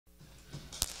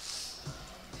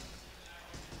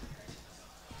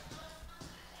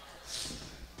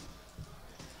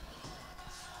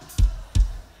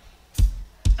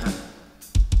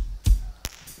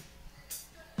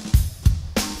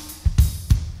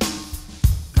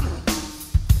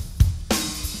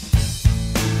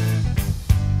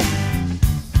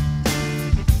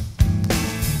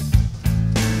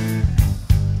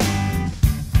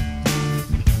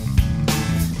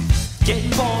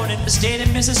state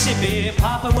of Mississippi.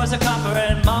 Papa was a copper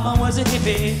and Mama was a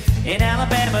hippie. In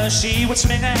Alabama, she would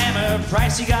swing a hammer.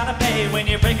 Price you gotta pay when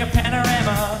you break a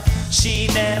panorama. She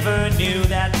never knew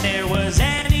that there was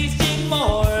anything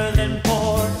more than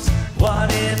ports.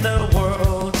 What in the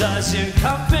world does your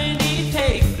company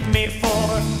take me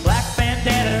for? Black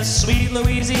bandana, sweet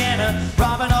Louisiana,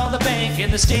 robbing all the bank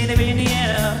in the state of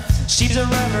Indiana. She's a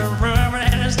runner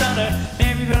and a stunner.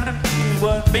 Baby,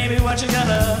 what you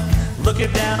gonna?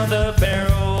 Looking down the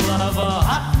barrel of a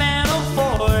hot metal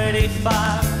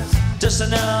 45. Just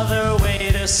another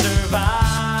way to survive.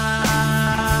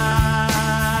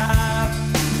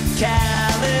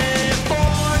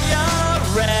 California,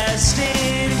 rest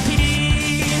in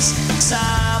peace.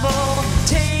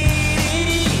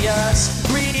 Simultaneous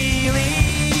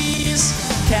release.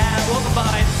 Catwalk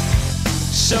combine.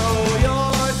 Show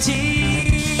your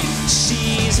teeth.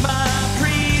 She's my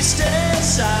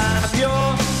priestess. I'm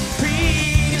your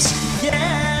priest.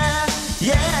 Yeah,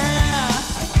 yeah.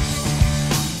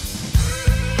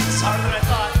 It's harder than I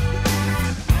thought.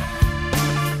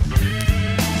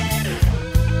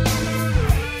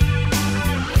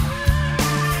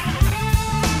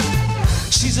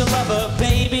 She's a lover,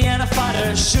 baby, and a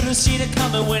fighter. Should've seen it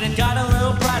coming when it got a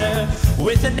little brighter.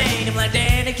 With a name like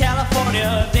Dani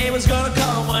California, day was gonna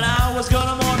come when I was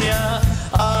gonna mourn ya.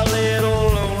 A little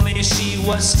lonely, she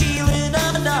was stealing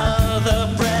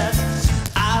another breath.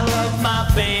 I love my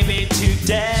baby to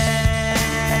death.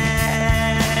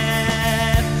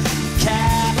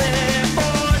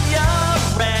 California,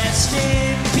 rest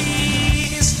in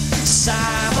peace.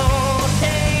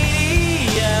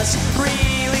 Simultaneous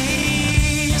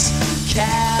release.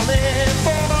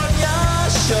 California,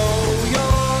 show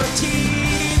your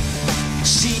teeth.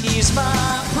 She's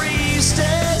my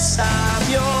priestess, I'm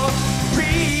your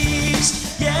priest.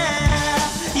 Yeah,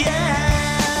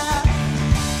 yeah.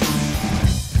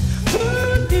 Who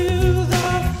knew the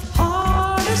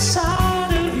harder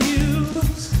side of you?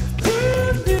 Who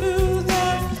knew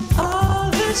that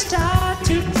others died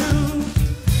to prove?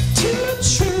 Too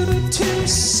true to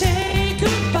say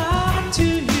goodbye to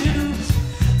you.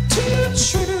 Too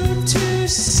true to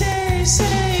say.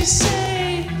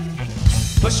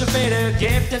 Push a fader,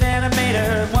 gifted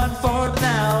animator. 1 for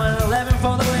now and 11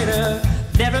 for the later.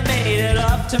 Never made it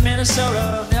up to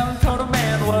Minnesota. Young Dakota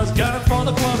man was gunning for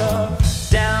the quota.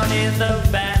 Down in the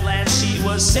Badlands, she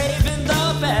was saving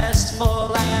the best for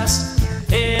last.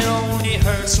 It only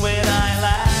hurts when I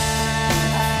laugh.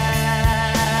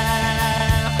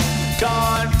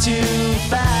 Gone too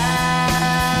fast.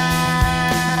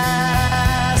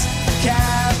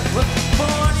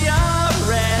 California,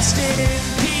 rest in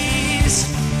peace.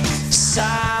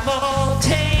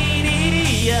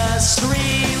 Simultaneous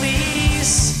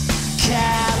release.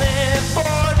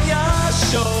 California,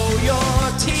 show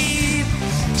your teeth.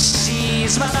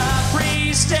 She's my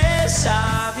priestess,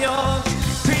 I'm your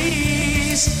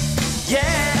priest.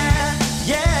 Yeah,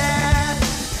 yeah.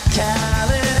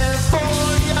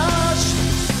 California,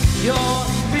 your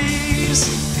peace.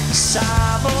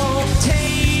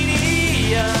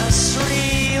 Simultaneous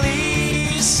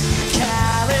release.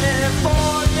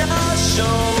 California,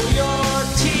 show your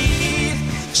teeth.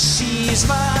 She's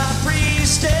my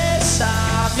priestess,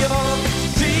 I'm your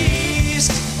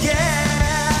priest.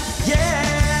 Yeah, yeah.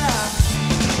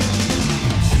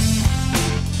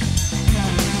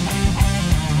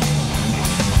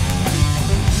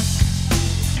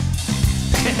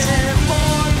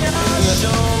 California,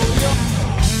 show your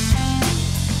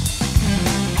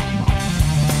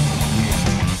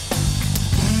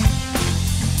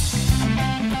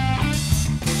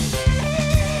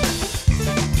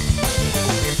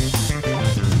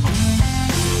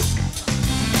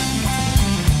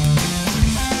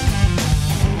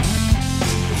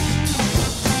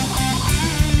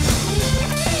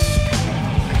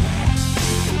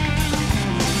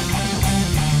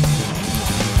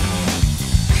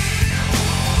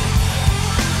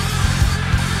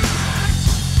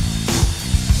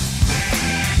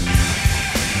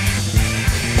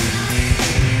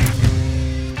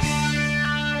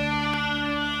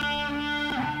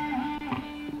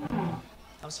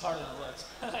harder than it looks.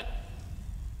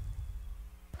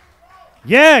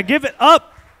 Yeah, give it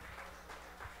up.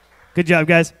 Good job,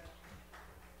 guys.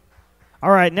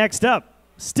 All right, next up,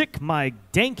 stick my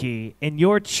danky in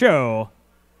your cho.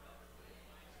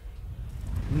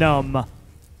 Numb.